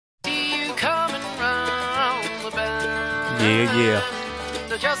Yeah.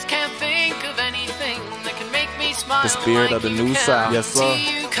 I just can't think of anything that can make me smile. The spirit of the new South. Yes, sir.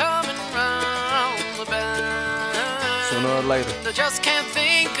 See you coming round the bend. Sooner or later. I just can't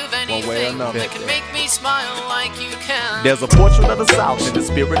think of anything way or another. that can make me smile like you can. There's a portrait of the South in the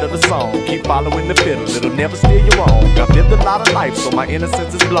spirit of the song. Keep following the fiddle, it'll never steer you wrong. I've lived a lot of life, so my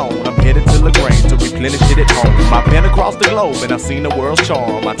innocence is blown. I'm headed to LaGrange to replenish it at home. I've been across the globe and I've seen the world's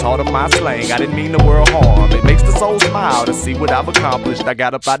charm. I taught them my slang, I didn't mean the world harm. It makes the soul smile to see what I've accomplished. I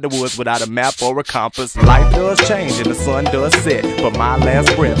got up out the woods without a map or a compass. Life does change and the sun does set, but my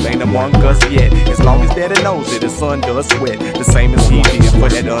last breath ain't among us yet. As long as daddy knows it, the sun does sweat, the same as he did for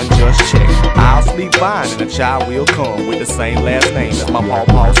that unjust check. I'll sleep fine and a child will come with the same last name as my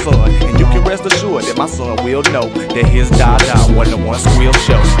pawpaw's son. And you can rest assured that my son will know that his dada wasn't the one squeal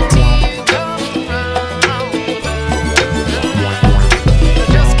show.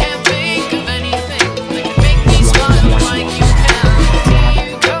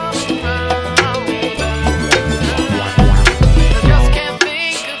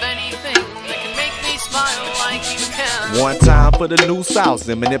 One time for the new South's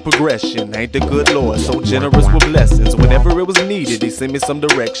imminent progression. Ain't the good Lord so generous with blessings? Whenever it was needed, he sent me some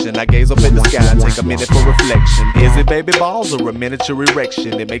direction. I gaze up at the sky and take a minute for reflection. Is it baby balls or a miniature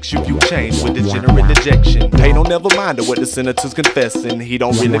erection? It makes you view change with degenerate dejection. Pay no never mind to what the senator's confessing. He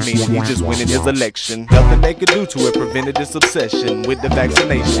don't really mean it, he's just winning his election. Nothing they could do to it prevented this obsession with the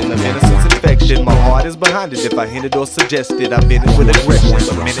vaccination of innocence infection. My heart is behind it if I hinted or suggested. I've been it with aggression,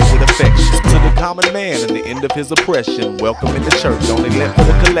 but meant it with affection. To the common man and the end of his oppression. Welcome in the church, only left for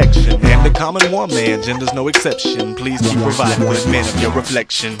the collection. And the common one man, gender's no exception. Please keep providing with men of your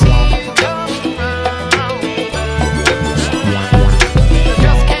reflection.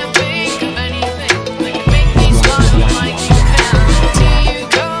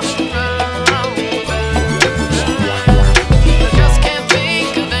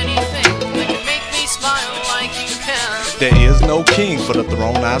 There is no king for the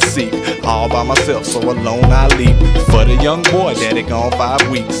throne I seek. All by myself, so alone I leap. For the young boy, daddy gone 5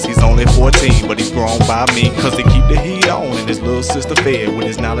 weeks. He's only 14, but he's grown by me. Cause he keep the heat on and his little sister fed with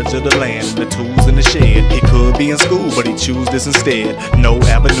his knowledge of the land and the tools in the shed. He could be in school, but he choose this instead. No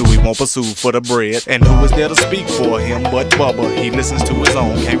avenue he won't pursue for the bread. And who is there to speak for him but Bubba? He listens to his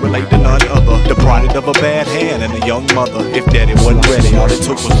own, can't relate to none other. The product of a bad hand and a young mother. If daddy wasn't ready, all it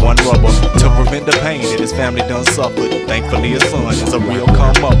took was one rubber to prevent the pain that his family done suffered. Thankfully his son is a real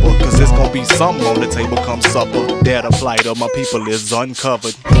come-upper, cause it's gonna be something on the table come supper. Dad, the plight of my people is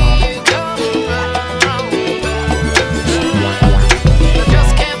uncovered.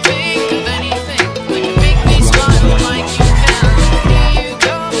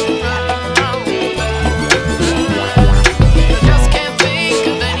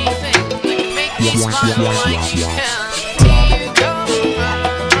 Smile like you can.